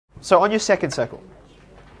So on your second circle,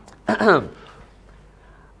 I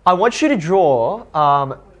want you to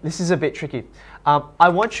draw, this is a bit tricky, I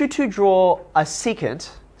want you to draw a secant,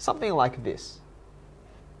 something like this.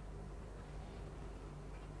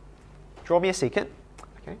 Draw me a secant.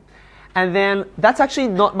 Okay. And then that's actually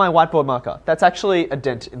not my whiteboard marker. That's actually a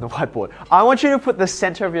dent in the whiteboard. I want you to put the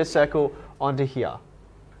center of your circle onto here.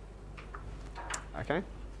 Okay.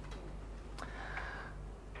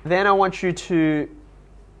 Then I want you to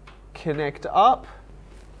connect up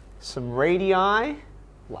some radii,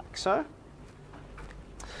 like so.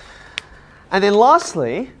 And then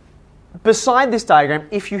lastly, beside this diagram,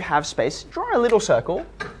 if you have space, draw a little circle,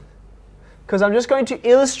 because I'm just going to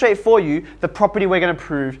illustrate for you the property we're going to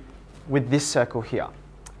prove with this circle here.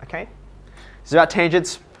 Okay? It's about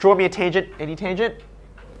tangents. Draw me a tangent. Any tangent?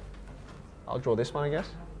 I'll draw this one, I guess.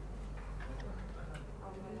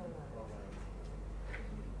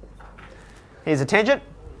 Here's a tangent.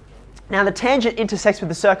 Now the tangent intersects with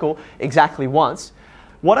the circle exactly once.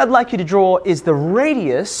 What I'd like you to draw is the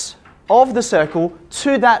radius of the circle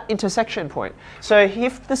to that intersection point. So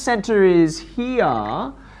if the center is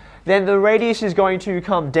here, then the radius is going to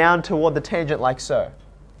come down toward the tangent like so.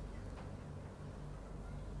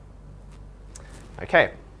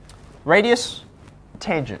 Okay, radius,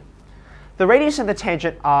 tangent. The radius and the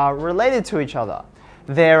tangent are related to each other.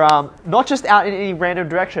 They're not just out in any random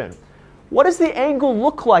direction. What does the angle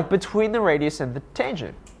look like between the radius and the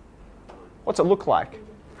tangent? What's it look like?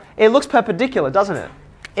 It looks perpendicular, doesn't it?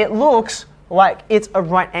 It looks like it's a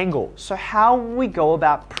right angle. So how will we go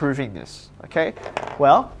about proving this? Okay,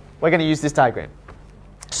 well, we're going to use this diagram.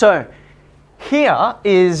 So here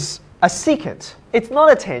is a secant. It's not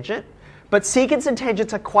a tangent, but secants and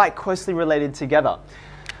tangents are quite closely related together.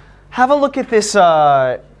 Have a look at this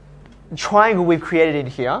triangle we've created in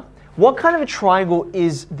here. What kind of a triangle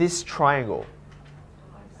is this triangle?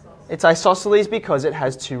 It's isosceles because it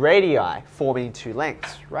has two radii forming two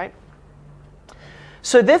lengths, right?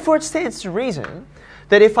 So therefore it stands to reason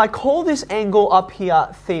that if I call this angle up here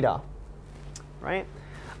theta, right,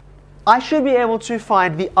 I should be able to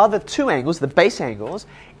find the other two angles, the base angles,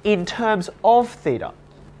 in terms of theta.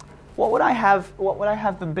 What would I have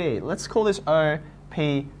them be? Let's call this O,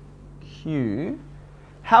 P, Q.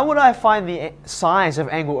 How would I find the size of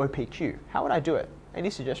angle OPQ? How would I do it? Any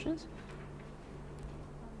suggestions?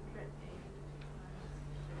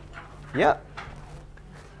 Yep.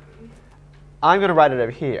 I'm going to write it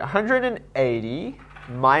over here. 180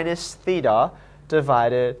 minus theta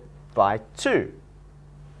divided by 2.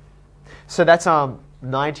 So that's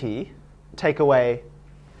 90. Take away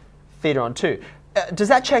theta on 2. Does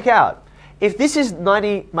that check out? If this is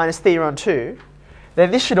 90 minus theta on 2,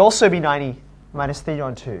 then this should also be 90 minus theta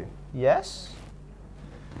on 2. Yes?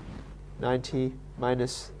 90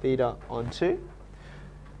 minus theta on 2.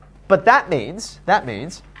 But that means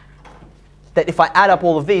that if I add up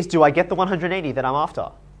all of these, do I get the 180 that I'm after?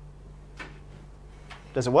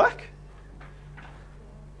 Does it work?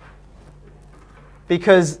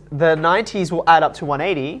 Because the 90s will add up to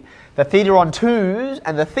 180, the theta on 2s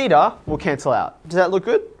and the theta will cancel out. Does that look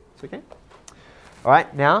good? It's okay. All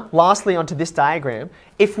right, now, lastly, onto this diagram.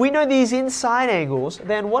 If we know these inside angles,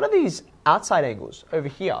 then what are these outside angles over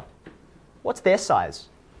here? What's their size?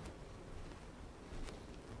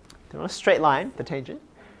 They're on a straight line, the tangent.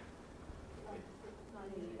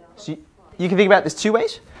 So you can think about this two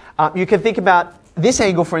ways. You can think about this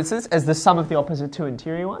angle, for instance, as the sum of the opposite two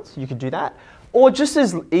interior ones. You could do that. Or just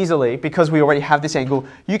as easily, because we already have this angle,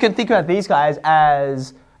 you can think about these guys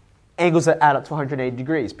as angles that add up to 180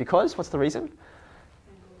 degrees. Because, what's the reason?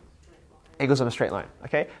 Angles on a straight line.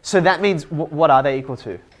 Okay, so that means what are they equal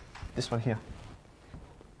to? This one here.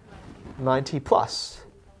 90 plus.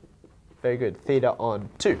 Very good. Theta on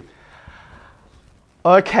 2.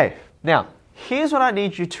 Okay, now here's what I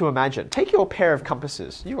need you to imagine. Take your pair of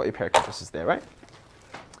compasses. You've got your pair of compasses there, right?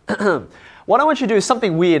 What I want you to do is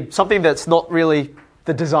something weird, something that's not really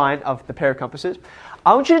the design of the pair of compasses.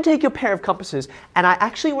 I want you to take your pair of compasses and I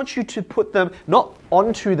actually want you to put them not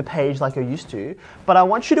onto the page like you're used to, but I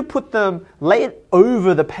want you to put them, lay it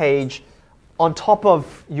over the page on top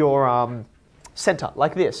of your center,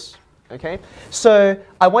 like this, okay? So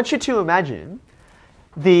I want you to imagine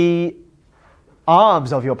the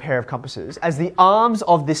arms of your pair of compasses as the arms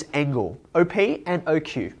of this angle, OP and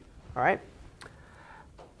OQ, all right?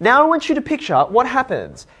 Now I want you to picture what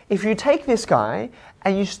happens if you take this guy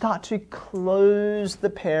and you start to close the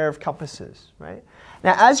pair of compasses, right?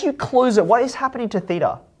 Now as you close it, what is happening to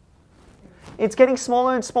theta? It's getting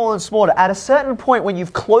smaller and smaller and smaller. At a certain point when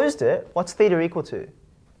you've closed it, what's theta equal to?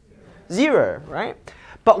 0, right?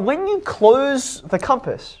 But when you close the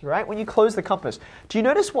compass, right? When you close the compass, do you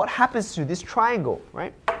notice what happens to this triangle,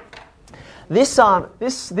 right?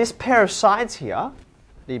 This pair of sides here,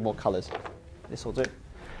 need more colors. This will do.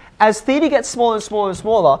 As theta gets smaller and smaller and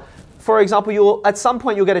smaller, for example, at some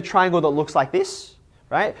point you'll get a triangle that looks like this,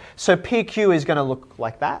 right? So PQ is going to look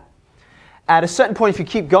like that. At a certain point, if you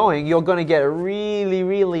keep going, you're going to get a really,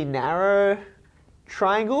 really narrow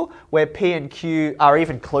triangle where P and Q are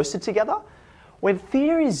even closer together. When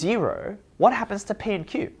theta is 0, what happens to P and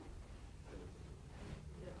Q?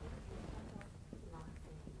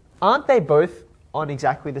 Aren't they both on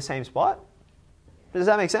exactly the same spot? Does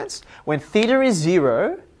that make sense? When theta is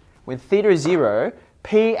 0,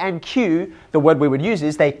 P and Q, the word we would use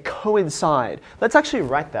is they coincide. Let's actually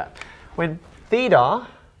write that. When theta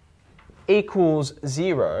equals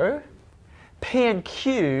 0, P and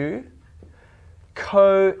Q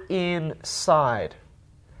coincide.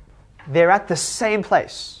 They're at the same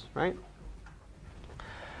place, right?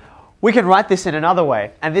 We can write this in another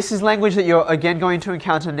way, and this is language that you're again going to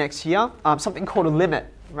encounter next year, something called a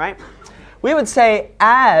limit, right? We would say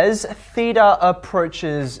as theta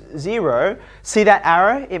approaches 0, see that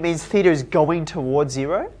arrow? It means theta is going towards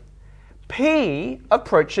 0. P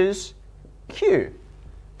approaches Q.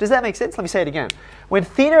 Does that make sense? Let me say it again. When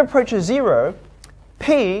theta approaches 0,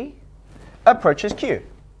 P approaches Q.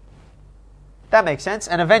 That makes sense,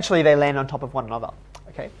 and eventually they land on top of one another,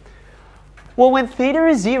 okay? Well, when theta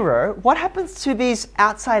is 0, what happens to these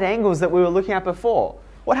outside angles that we were looking at before?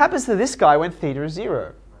 What happens to this guy when theta is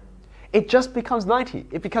 0? It just becomes 90.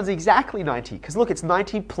 It becomes exactly 90, because look, it's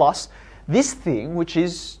 90 plus this thing, which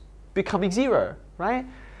is becoming 0, right?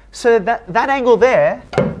 So that angle there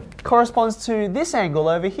corresponds to this angle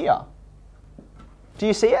over here. Do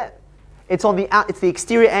you see it? It's the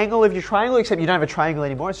exterior angle of your triangle, except you don't have a triangle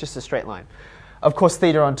anymore, it's just a straight line. Of course,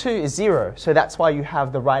 theta on 2 is 0, so that's why you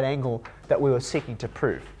have the right angle that we were seeking to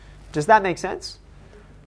prove. Does that make sense?